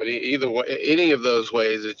 But either way, any of those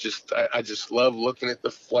ways, I just love looking at the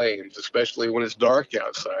flames, especially when it's dark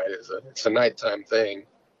outside. It's a nighttime thing.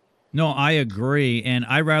 No, I agree, and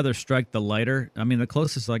I rather strike the lighter. I mean, the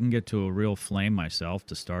closest I can get to a real flame myself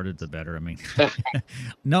to start it, the better. I mean,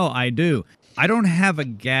 no, I do. I don't have a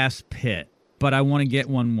gas pit, but I want to get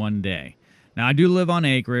one day. Now, I do live on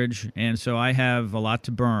acreage, and so I have a lot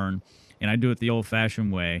to burn, and I do it the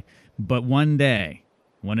old-fashioned way. But one day,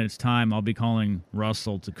 when it's time, I'll be calling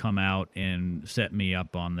Russell to come out and set me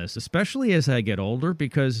up on this, especially as I get older,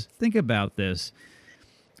 because think about this.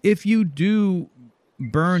 If you do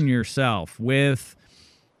burn yourself with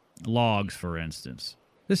logs, for instance,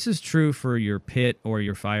 this is true for your pit or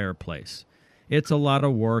your fireplace. It's a lot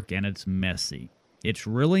of work, and it's messy. It's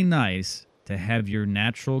really nice to have your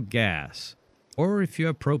natural gas, or if you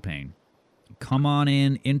have propane, come on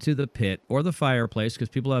into the pit or the fireplace, because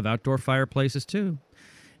people have outdoor fireplaces too,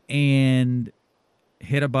 and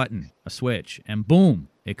hit a button, a switch, and boom,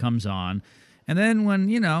 it comes on. And then when,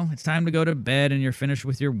 it's time to go to bed and you're finished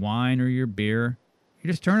with your wine or your beer, you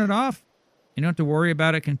just turn it off. You don't have to worry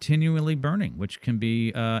about it continually burning, which can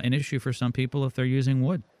be an issue for some people if they're using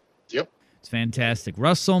wood. Yep. It's fantastic.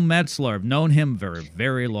 Russell Metzler, I've known him for a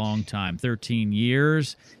very long time, 13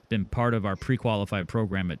 years, been part of our pre-qualified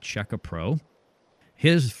program at Check-A-Pro.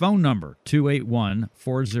 His phone number,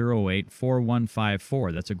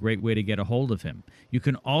 281-408-4154. That's a great way to get a hold of him. You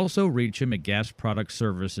can also reach him at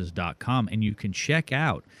gasproductservices.com, and you can check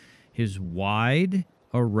out his wide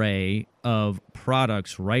array of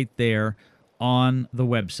products right there on the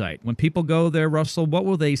website. When people go there, Russell, what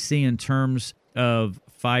will they see in terms of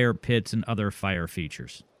fire pits and other fire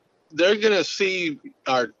features? They're going to see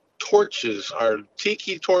our torches, our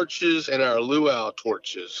tiki torches and our luau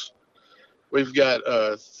torches. We've got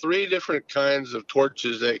 3 different kinds of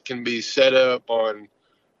torches that can be set up on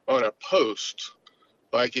a post.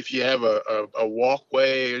 Like if you have a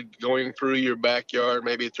walkway going through your backyard,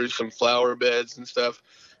 maybe through some flower beds and stuff,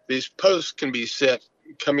 these posts can be set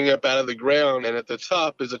coming up out of the ground, and at the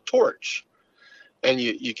top is a torch. And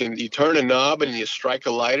you turn a knob and you strike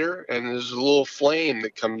a lighter, and there's a little flame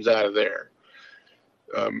that comes out of there.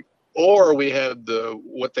 Or we have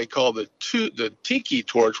what they call the tiki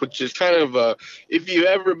torch, which is kind of if you've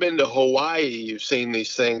ever been to Hawaii, you've seen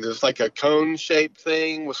these things. It's like a cone-shaped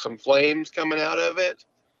thing with some flames coming out of it.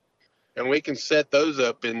 And we can set those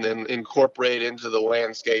up and then incorporate into the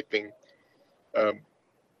landscaping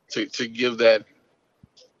to give that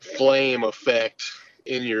flame effect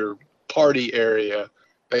in your party area.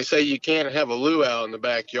 They say you can't have a luau in the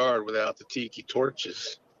backyard without the tiki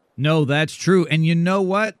torches. No, that's true. And you know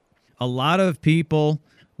what? A lot of people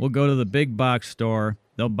will go to the big box store.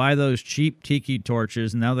 They'll buy those cheap tiki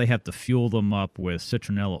torches, and now they have to fuel them up with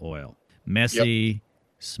citronella oil. messy,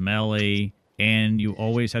 smelly, and you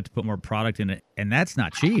always have to put more product in it. And that's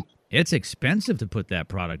not cheap. It's expensive to put that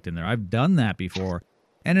product in there. I've done that before.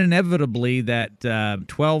 And inevitably, that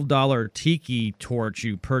 $12 tiki torch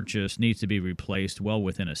you purchase needs to be replaced well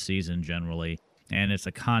within a season generally. And it's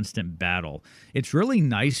a constant battle. It's really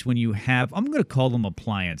nice when you have, I'm going to call them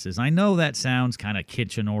appliances. I know that sounds kind of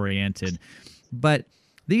kitchen-oriented, but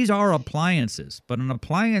these are appliances. But an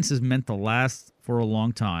appliance is meant to last for a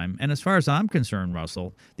long time. And as far as I'm concerned,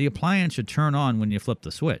 Russell, the appliance should turn on when you flip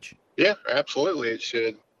the switch. Yeah, absolutely it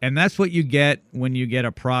should. And that's what you get when you get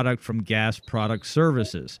a product from Gas Product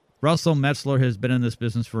Services. Russell Metzler has been in this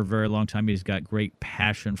business for a very long time. He's got great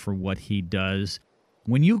passion for what he does.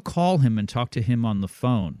 When you call him and talk to him on the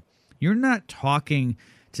phone, you're not talking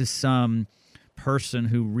to some person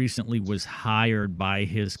who recently was hired by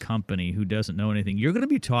his company who doesn't know anything. You're going to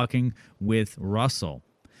be talking with Russell.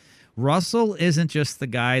 Russell isn't just the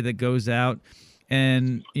guy that goes out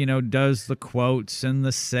and, does the quotes and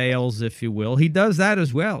the sales, if you will. He does that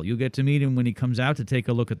as well. You'll get to meet him when he comes out to take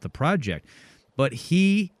a look at the project. But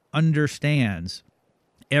he understands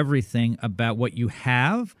everything about what you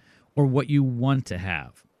have or what you want to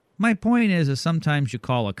have. My point is sometimes you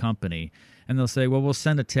call a company and they'll say, well, we'll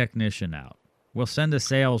send a technician out. We'll send a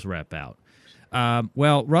sales rep out.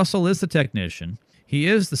 Well, Russell is the technician. He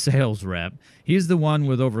is the sales rep. He's the one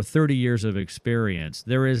with over 30 years of experience.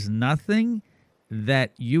 There is nothing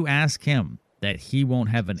that you ask him that he won't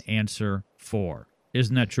have an answer for.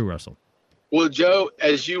 Isn't that true, Russell? Well, Joe,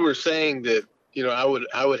 as you were saying that,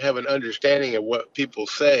 I would have an understanding of what people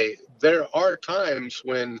say. There are times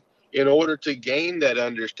when, in order to gain that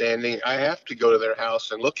understanding, I have to go to their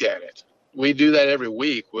house and look at it. We do that every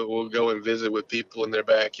week. We'll go and visit with people in their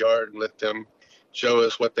backyard and let them show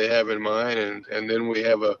us what they have in mind. And then we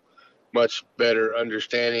have a much better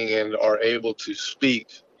understanding and are able to speak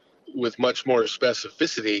with much more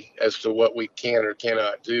specificity as to what we can or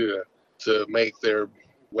cannot do to make their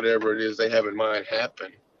whatever it is they have in mind happen.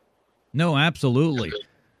 No, absolutely.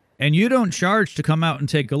 And you don't charge to come out and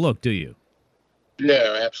take a look, do you?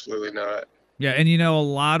 No, absolutely not. Yeah, and a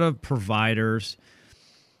lot of providers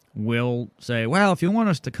will say, well, if you want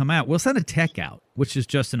us to come out, we'll send a tech out, which is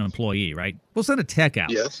just an employee, right? We'll send a tech out.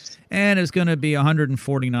 Yes. And it's going to be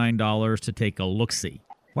 $149 to take a look-see.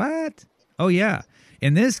 What? Oh, yeah.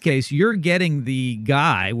 In this case, you're getting the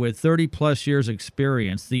guy with 30-plus years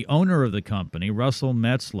experience, the owner of the company, Russell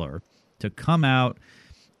Metzler, to come out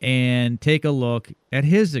and take a look at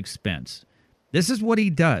his expense. This is what he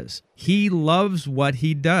does. He loves what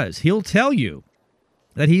he does. He'll tell you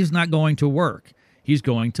that he's not going to work. He's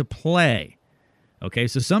going to play. Okay,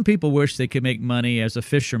 so some people wish they could make money as a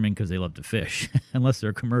fisherman because they love to fish. Unless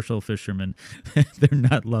they're commercial fishermen, they're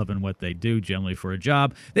not loving what they do generally for a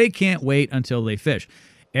job. They can't wait until they fish.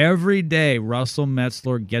 Every day, Russell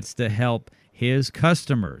Metzler gets to help his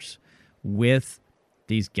customers with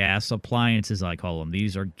these gas appliances, I call them.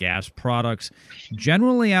 These are gas products,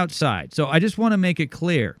 generally outside. So I just want to make it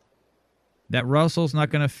clear that Russell's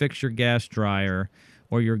not going to fix your gas dryer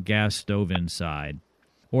or your gas stove inside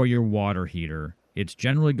or your water heater. It's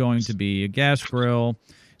generally going to be a gas grill.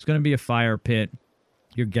 It's going to be a fire pit,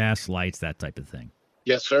 your gas lights, that type of thing.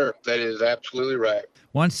 Yes, sir. That is absolutely right.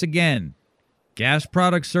 Once again,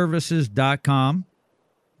 gasproductservices.com.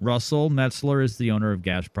 Russell Metzler is the owner of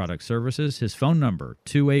Gas Product Services. His phone number,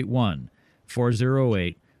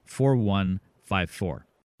 281-408-4154.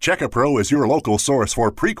 Check-A-Pro is your local source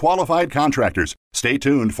for pre-qualified contractors. Stay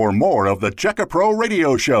tuned for more of the Check-A-Pro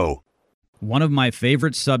radio show. One of my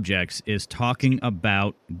favorite subjects is talking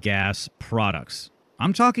about gas products.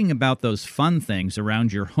 I'm talking about those fun things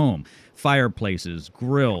around your home, fireplaces,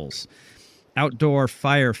 grills, outdoor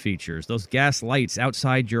fire features, those gas lights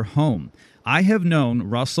outside your home. I have known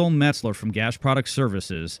Russell Metzler from Gas Product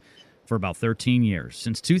Services for about 13 years.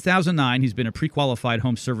 Since 2009, he's been a pre-qualified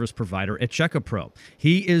home service provider at Check-A-Pro.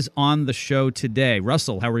 He is on the show today.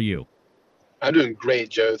 Russell, how are you? I'm doing great,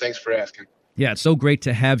 Joe. Thanks for asking. Yeah, it's so great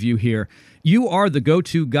to have you here. You are the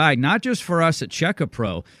go-to guy, not just for us at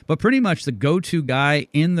Check-A-Pro, but pretty much the go-to guy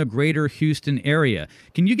in the greater Houston area.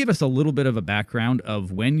 Can you give us a little bit of a background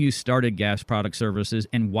of when you started Gas Product Services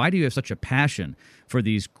and why do you have such a passion for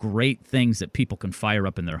these great things that people can fire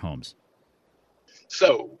up in their homes?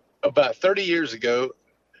 So, about 30 years ago,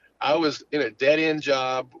 I was in a dead-end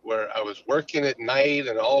job where I was working at night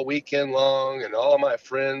and all weekend long, and all of my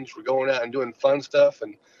friends were going out and doing fun stuff,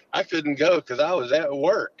 and I couldn't go because I was at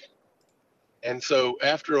work. And so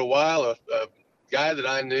after a while, a guy that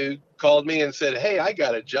I knew called me and said, hey, I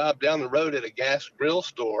got a job down the road at a gas grill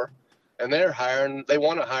store, and they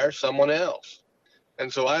want to hire someone else.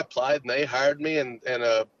 And so I applied, and they hired me, and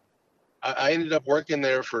I ended up working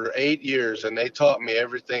there for 8 years, and they taught me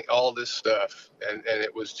everything, all this stuff, and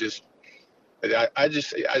it was just, I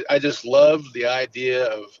just loved the idea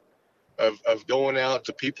of going out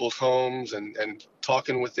to people's homes and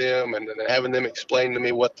talking with them and having them explain to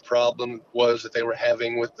me what the problem was that they were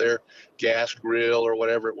having with their gas grill or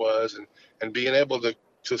whatever it was, and being able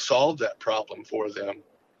to solve that problem for them.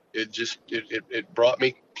 It brought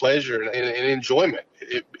me pleasure and enjoyment.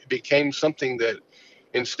 It became something that,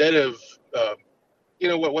 instead of,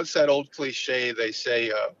 what's that old cliche they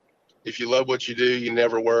say, if you love what you do, you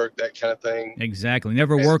never work, that kind of thing. Exactly.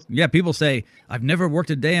 Never work. Yeah, people say, I've never worked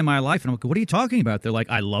a day in my life. And I'm like, what are you talking about? They're like,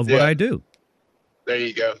 I love what I do. There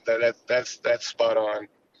you go. That's spot on.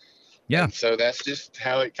 Yeah. And so that's just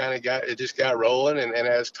how it kind of got rolling. And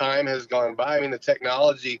as time has gone by, I mean, the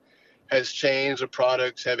technology has changed, the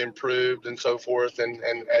products have improved and so forth. And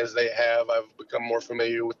as they have, I've become more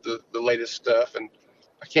familiar with the latest stuff. And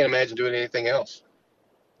I can't imagine doing anything else.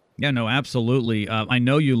 Yeah, no, absolutely. I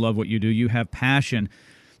know you love what you do. You have passion.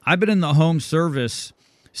 I've been in the home service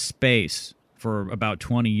space for about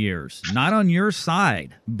 20 years. Not on your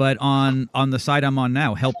side, but on the side I'm on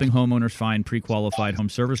now, helping homeowners find pre-qualified home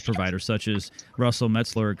service providers such as Russell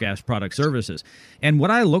Metzler Gas Product Services. And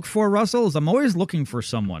what I look for, Russell, is I'm always looking for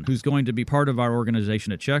someone who's going to be part of our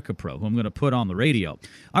organization at Check-A-Pro, who I'm going to put on the radio.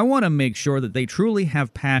 I want to make sure that they truly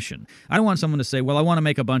have passion. I don't want someone to say, well, I want to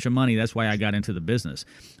make a bunch of money, that's why I got into the business.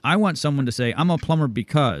 I want someone to say, I'm a plumber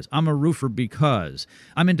because, I'm a roofer because,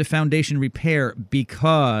 I'm into foundation repair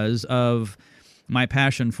because of my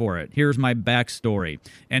passion for it. Here's my backstory.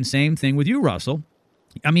 And same thing with you, Russell.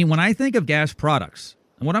 I mean, when I think of gas products,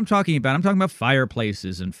 and what I'm talking about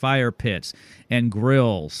fireplaces and fire pits and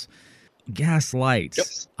grills, gas lights.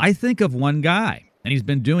 Yep. I think of one guy, and he's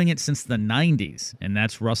been doing it since the 90s, and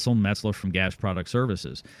that's Russell Metzler from Gas Product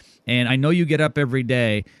Services. And I know you get up every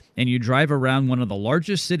day and you drive around one of the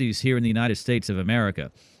largest cities here in the United States of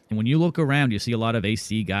America. And when you look around, you see a lot of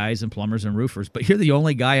AC guys and plumbers and roofers, but you're the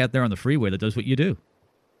only guy out there on the freeway that does what you do.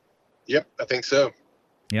 Yep, I think so.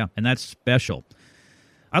 Yeah, and that's special.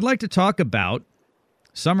 I'd like to talk about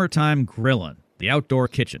summertime grilling, the outdoor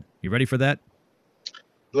kitchen. You ready for that?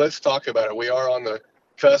 Let's talk about it. We are on the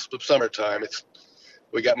cusp of summertime.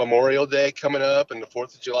 We got Memorial Day coming up and the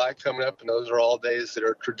 4th of July coming up, and those are all days that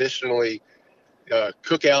are traditionally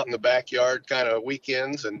cook out in the backyard kind of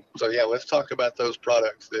weekends. And so, yeah, let's talk about those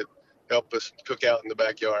products that help us cook out in the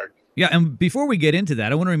backyard. Yeah, and before we get into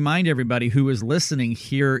that, I want to remind everybody who is listening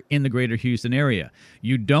here in the greater Houston area,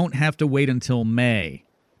 you don't have to wait until May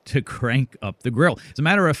to crank up the grill. As a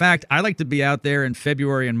matter of fact, I like to be out there in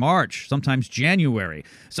February and March, sometimes January,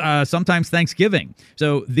 sometimes Thanksgiving.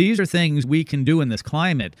 So these are things we can do in this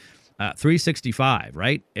climate, 365,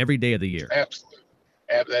 right? Every day of the year. Absolutely.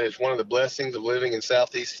 That is one of the blessings of living in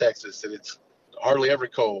Southeast Texas, that it's hardly ever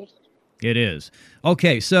cold. It is.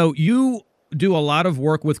 Okay, so you do a lot of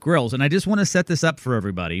work with grills, and I just want to set this up for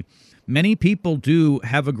everybody. Many people do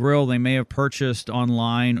have a grill they may have purchased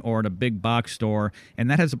online or at a big box store,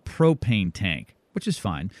 and that has a propane tank, which is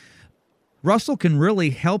fine. Russell can really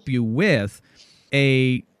help you with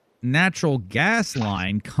a natural gas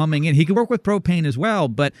line coming in. He can work with propane as well,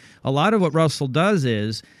 but a lot of what Russell does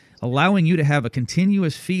is allowing you to have a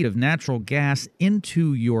continuous feed of natural gas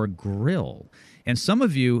into your grill. And some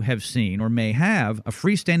of you have seen or may have a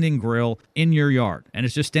freestanding grill in your yard, and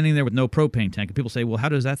it's just standing there with no propane tank. And people say, well, how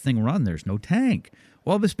does that thing run? There's no tank.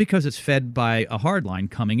 Well, it's because it's fed by a hard line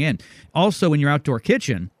coming in. Also, in your outdoor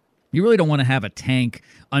kitchen, you really don't want to have a tank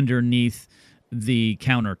underneath the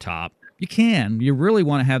countertop. You can. You really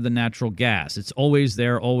want to have the natural gas. It's always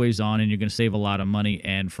there, always on, and you're going to save a lot of money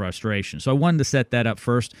and frustration. So I wanted to set that up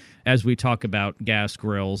first as we talk about gas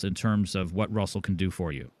grills in terms of what Russell can do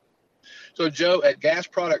for you. So, Joe, at Gas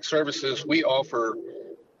Product Services, we offer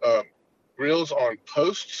grills on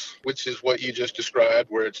posts, which is what you just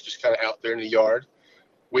described, where it's just kind of out there in the yard.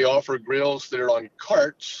 We offer grills that are on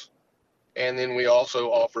carts, and then we also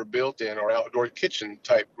offer built-in or outdoor kitchen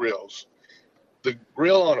type grills. The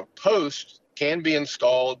grill on a post can be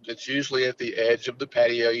installed. It's usually at the edge of the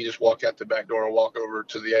patio. You just walk out the back door and walk over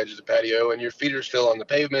to the edge of the patio, and your feet are still on the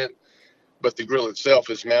pavement, but the grill itself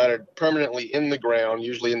is mounted permanently in the ground,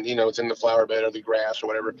 usually it's in the flower bed or the grass or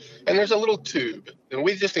whatever. And there's a little tube, and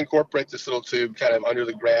we just incorporate this little tube kind of under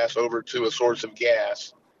the grass over to a source of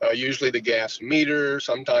gas, usually the gas meter,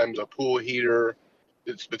 sometimes a pool heater.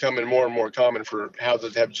 It's becoming more and more common for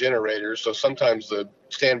houses to have generators, so sometimes the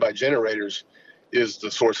standby generators is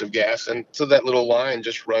the source of gas, and so that little line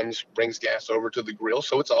just brings gas over to the grill,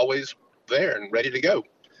 so it's always there and ready to go,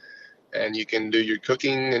 and you can do your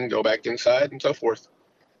cooking and go back inside and so forth.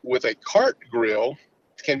 With a cart grill,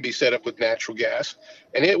 can be set up with natural gas,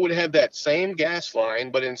 and it would have that same gas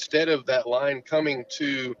line, but instead of that line coming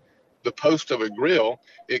to the post of a grill,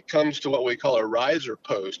 it comes to what we call a riser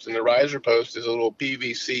post. And the riser post is a little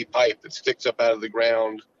PVC pipe that sticks up out of the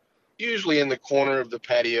ground, usually in the corner of the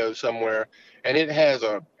patio somewhere, and it has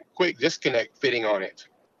a quick disconnect fitting on it.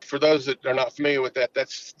 For those that are not familiar with that,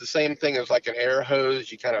 that's the same thing as like an air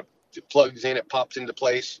hose. You kind of, it plugs in, it pops into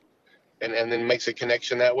place, and then makes a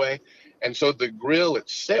connection that way. And so the grill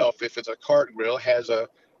itself, if it's a cart grill, has a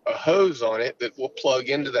hose on it that will plug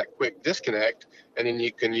into that quick disconnect, and then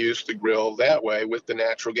you can use the grill that way with the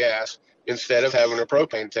natural gas instead of having a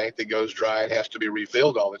propane tank that goes dry and has to be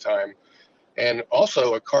refilled all the time. And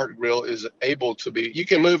also a cart grill is able to be, you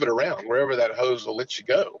can move it around wherever that hose will let you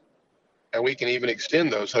go. And we can even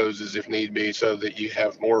extend those hoses if need be so that you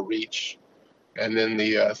have more reach. And then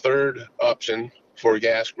the third option for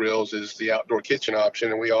gas grills is the outdoor kitchen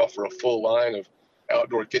option, and we offer a full line of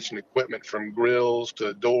outdoor kitchen equipment from grills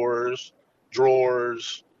to doors,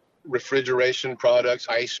 drawers, refrigeration products,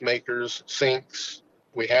 ice makers, sinks.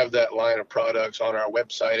 We have that line of products on our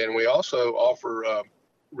website, and we also offer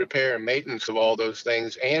repair and maintenance of all those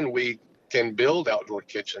things, and we can build outdoor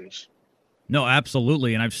kitchens. No,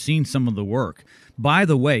 absolutely, and I've seen some of the work. By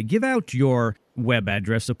the way, give out your web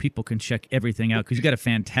address so people can check everything out, because you've got a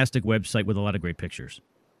fantastic website with a lot of great pictures.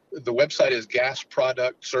 The website is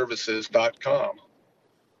gasproductservices.com.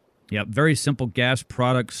 Yeah, very simple,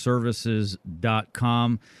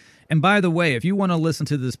 gasproductservices.com. And by the way, if you want to listen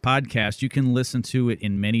to this podcast, you can listen to it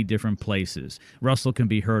in many different places. Russell can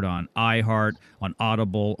be heard on iHeart, on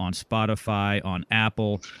Audible, on Spotify, on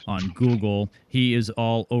Apple, on Google. He is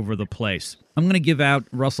all over the place. I'm going to give out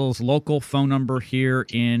Russell's local phone number here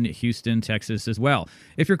in Houston, Texas as well.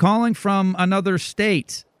 If you're calling from another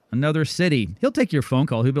state, another city, he'll take your phone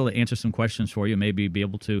call. He'll be able to answer some questions for you, maybe be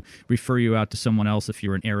able to refer you out to someone else if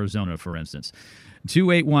you're in Arizona, for instance.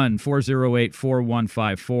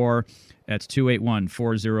 281-408-4154. That's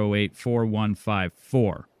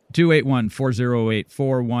 281-408-4154.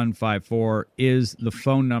 281-408-4154 is the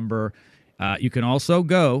phone number. You can also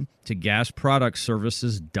go to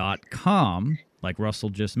gasproductservices.com, like Russell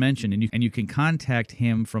just mentioned, and you can contact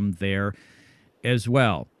him from there as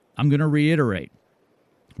well. I'm going to reiterate.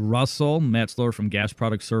 Russell Metzler from Gas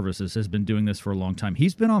Product Services has been doing this for a long time.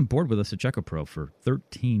 He's been on board with us at CheckaPro for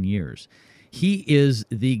 13 years. He is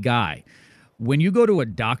the guy. When you go to a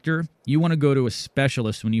doctor, you want to go to a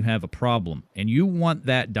specialist when you have a problem. And you want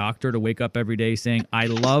that doctor to wake up every day saying, I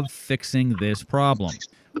love fixing this problem.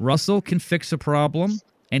 Russell can fix a problem,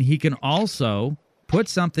 and he can also put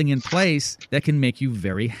something in place that can make you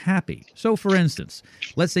very happy. So, for instance,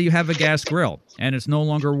 let's say you have a gas grill, and it's no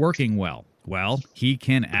longer working well. Well, he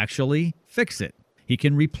can actually fix it. He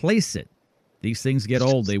can replace it. These things get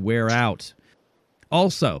old. They wear out.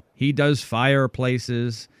 Also, he does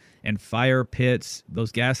fireplaces and fire pits,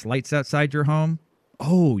 those gas lights outside your home.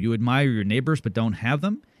 Oh, you admire your neighbors but don't have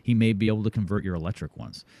them? He may be able to convert your electric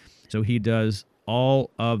ones. So he does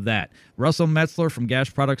all of that. Russell Metzler from Gas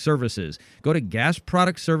Product Services. Go to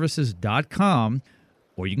gasproductservices.com,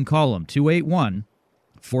 or you can call him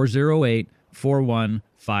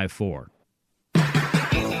 281-408-4154.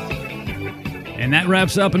 And that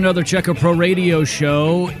wraps up another Checka Pro Radio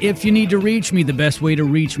show. If you need to reach me, the best way to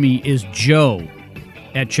reach me is Joe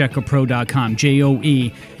at checkapro.com. Joe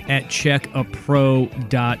at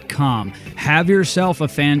checkapro.com. Have yourself a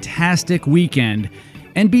fantastic weekend,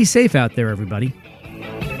 and be safe out there, everybody.